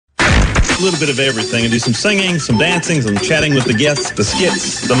A little bit of everything. And do some singing, some dancing, some chatting with the guests, the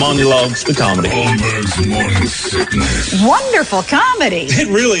skits, the monologues, the comedy. Holmberg's Morning Sickness. Wonderful comedy. It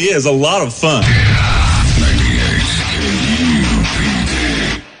really is a lot of fun.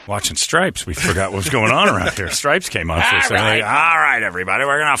 98 UPD. Watching Stripes, we forgot what was going on around here. Stripes came on for a second. Like, all right, everybody,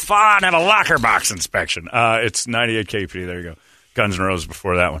 we're going to fall out and have a locker box inspection. It's 98 KPD. There you go. Guns N' Roses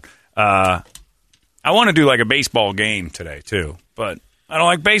before that one. I want to do like a baseball game today, too, but I don't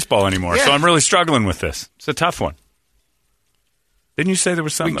like baseball anymore, so I'm really struggling with this. It's a tough one. Didn't you say there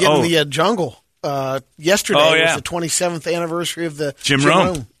was something? We get in the jungle. Yesterday was the 27th anniversary of the Jim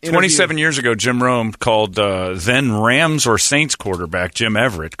Rome. 27 years ago, Jim Rome called then Rams or Saints quarterback Jim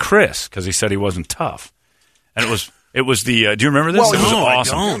Everett Chris because he said he wasn't tough. And it was the do you remember this? Well, it was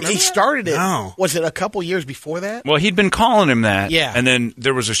awesome. I don't. He started it. No. Was it a couple years before that? Well, he'd been calling him that. Yeah. And then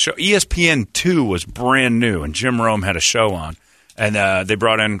there was a show. ESPN2 was brand new, and Jim Rome had a show on. And they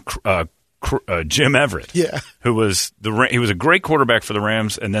brought in Jim Everett, who was he was a great quarterback for the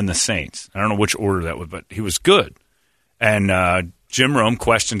Rams and then the Saints. I don't know which order that was, but he was good. And Jim Rome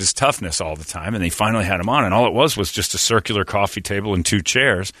questioned his toughness all the time, and they finally had him on. And all it was just a circular coffee table and two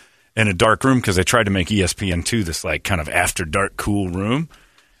chairs in a dark room because they tried to make ESPN2 this like kind of after dark cool room.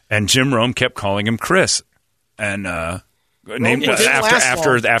 And Jim Rome kept calling him Chris, and named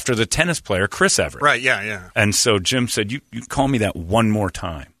after the tennis player Chris Everett. Right? Yeah. And so Jim said, "You call me that one more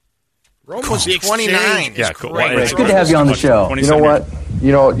time." Rome was 29. Yeah, cool. It's good to have you on the show. You know what?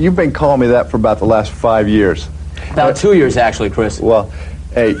 You've been calling me that for about the last 5 years. About 2 years, actually, Chris. Well,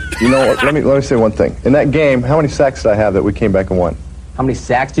 hey, you know what? Let me say one thing. In that game, how many sacks did I have that we came back and won? How many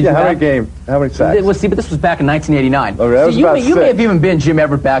sacks did you have? How many sacks? Well, see, but this was back in 1989. Okay, that was about you may have even been Jim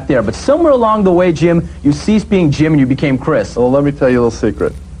Everett back there, but somewhere along the way, Jim, you ceased being Jim and you became Chris. Well, let me tell you a little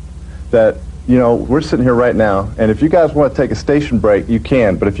secret. That, we're sitting here right now, and if you guys want to take a station break, you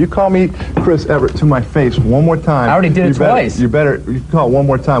can. But if you call me Chris Everett to my face one more time... I already did it twice. You call it one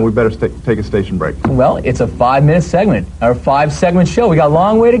more time, we better take a station break. Well, it's a 5-minute segment, or 5-segment show. We got a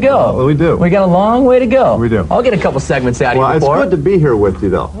long way to go. Well, we do. We got a long way to go. We do. I'll get a couple segments out of you before. Well, it's good to be here with you,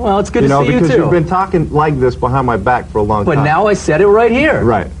 though. Well, it's good to see you, too. Because you've been talking like this behind my back for a long time. But now I said it right here.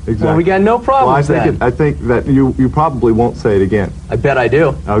 Right, exactly. Well, we got no problems I think that you probably won't say it again. I bet I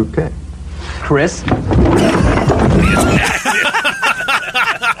do. Okay. Chris? Pushed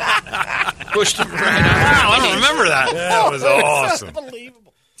him right out. Wow, I don't remember that. That was awesome.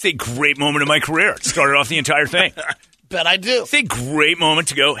 Unbelievable. It's a great moment in my career. It started off the entire thing. Bet I do. It's a great moment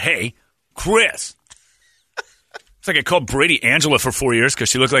to go, hey, Chris. It's like I called Brady Angela for 4 years because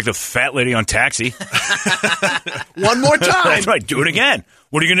she looked like the fat lady on Taxi. One more time. That's right. Do it again.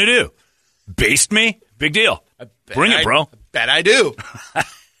 What are you going to do? Baste me? Big deal. Bring it, bro. Bet I do.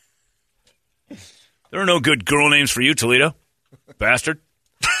 There are no good girl names for you, Toledo. Bastard.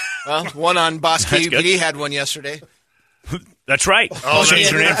 Well, one on Boss KUPD had one yesterday. That's right. Oh,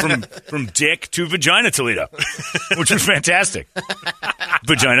 changed her name from Dick to Vagina Toledo, which was fantastic.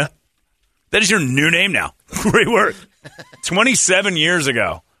 Vagina. That is your new name now. Great work. 27 years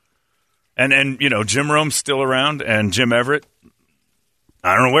ago. And Jim Rome's still around, and Jim Everett,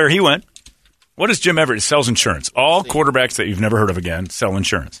 I don't know where he went. What is Jim Everett? He sells insurance. All quarterbacks that you've never heard of again sell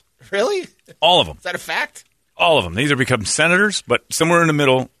insurance. Really? All of them. Is that a fact? All of them. They either become senators, but somewhere in the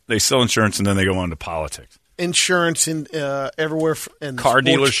middle, they sell insurance, and then they go on to politics. Insurance in everywhere. And car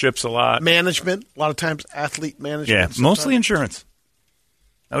dealerships a lot. Management. A lot of times athlete management. Yeah, mostly insurance.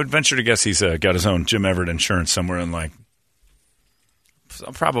 I would venture to guess he's got his own Jim Everett insurance somewhere in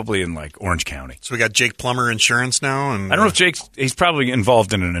probably in Orange County. So we got Jake Plummer Insurance now? And I don't know if he's probably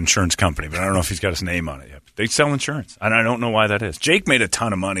involved in an insurance company, but I don't know if he's got his name on it yet. They sell insurance, and I don't know why that is. Jake made a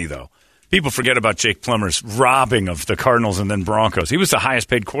ton of money, though. People forget about Jake Plummer's robbing of the Cardinals and then Broncos. He was the highest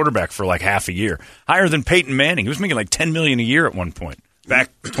paid quarterback for half a year, higher than Peyton Manning. He was making $10 million a year at one point, back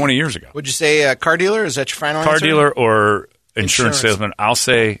 20 years ago. Would you say car dealer? Is that your final answer? Car dealer or insurance salesman?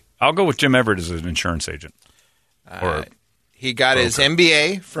 I'll go with Jim Everett as an insurance agent. He got his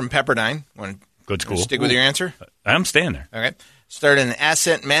MBA from Pepperdine. Good school. Stick with your answer? I'm staying there. Okay. Started an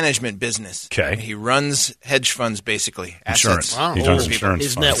asset management business. Okay. He runs hedge funds, basically. Insurance. Assets. He runs insurance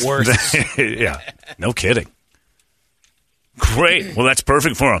His funds. net worth. Yeah. No kidding. Great. Well, that's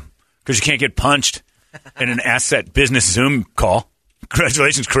perfect for him because you can't get punched in an asset business Zoom call.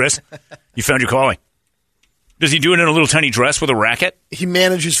 Congratulations, Chris. You found your calling. Does he do it in a little tiny dress with a racket? He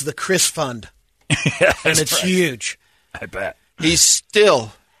manages the Chris Fund. Yeah, and it's huge. I bet. He's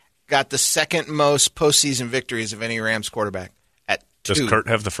still got the second most postseason victories of any Rams quarterback at 2. Does Kurt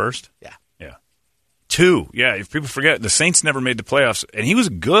have the first? Yeah. 2. Yeah, if people forget, the Saints never made the playoffs, and he was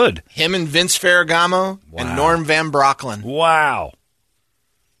good. Him and Vince Ferragamo and Norm Van Brocklin. Wow.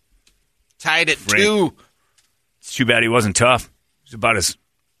 Tied at 2. It's too bad he wasn't tough. He's about as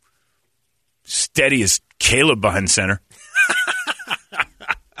steady as Caleb behind center.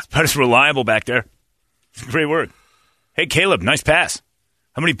 It's about as reliable back there. Great work. Hey, Caleb, nice pass.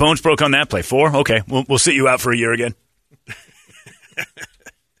 How many bones broke on that play? 4? Okay, we'll sit you out for a year again.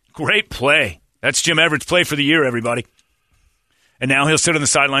 Great play. That's Jim Everett's play for the year, everybody. And now he'll sit on the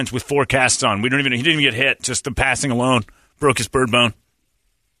sidelines with 4 casts on. He didn't even get hit. Just the passing alone broke his bird bone.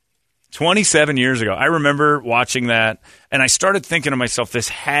 27 years ago. I remember watching that, and I started thinking to myself, this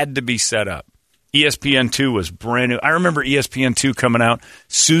had to be set up. ESPN2 was brand new. I remember ESPN2 coming out.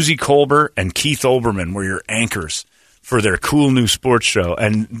 Susie Colbert and Keith Olbermann were your anchors for their cool new sports show.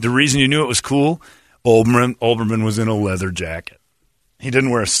 And the reason you knew it was cool, Olbermann was in a leather jacket. He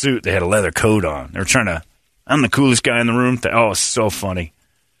didn't wear a suit. They had a leather coat on. They were trying to, I'm the coolest guy in the room. Oh, it's so funny.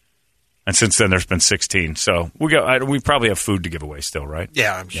 And since then, there's been 16. So we probably have food to give away still, right?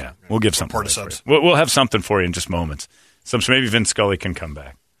 Yeah, I'm sure. Yeah, we'll give something away for you. We'll have something for you in just moments. So maybe Vin Scully can come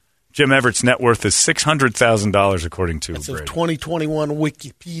back. Jim Everett's net worth is $600,000, according to That's Brady. 2021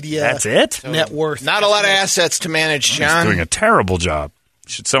 Wikipedia. That's it? Net worth. Not a lot of assets to manage, John. He's doing a terrible job.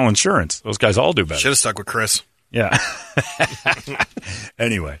 Should sell insurance. Those guys all do better. Should have stuck with Chris. Yeah.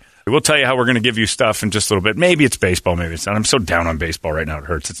 Anyway, we'll tell you how we're going to give you stuff in just a little bit. Maybe it's baseball, maybe it's not. I'm so down on baseball right now, it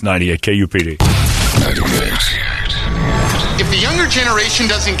hurts. It's 98 KUPD. If the younger generation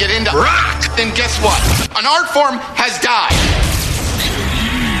doesn't get into rock, then guess what? An art form has died.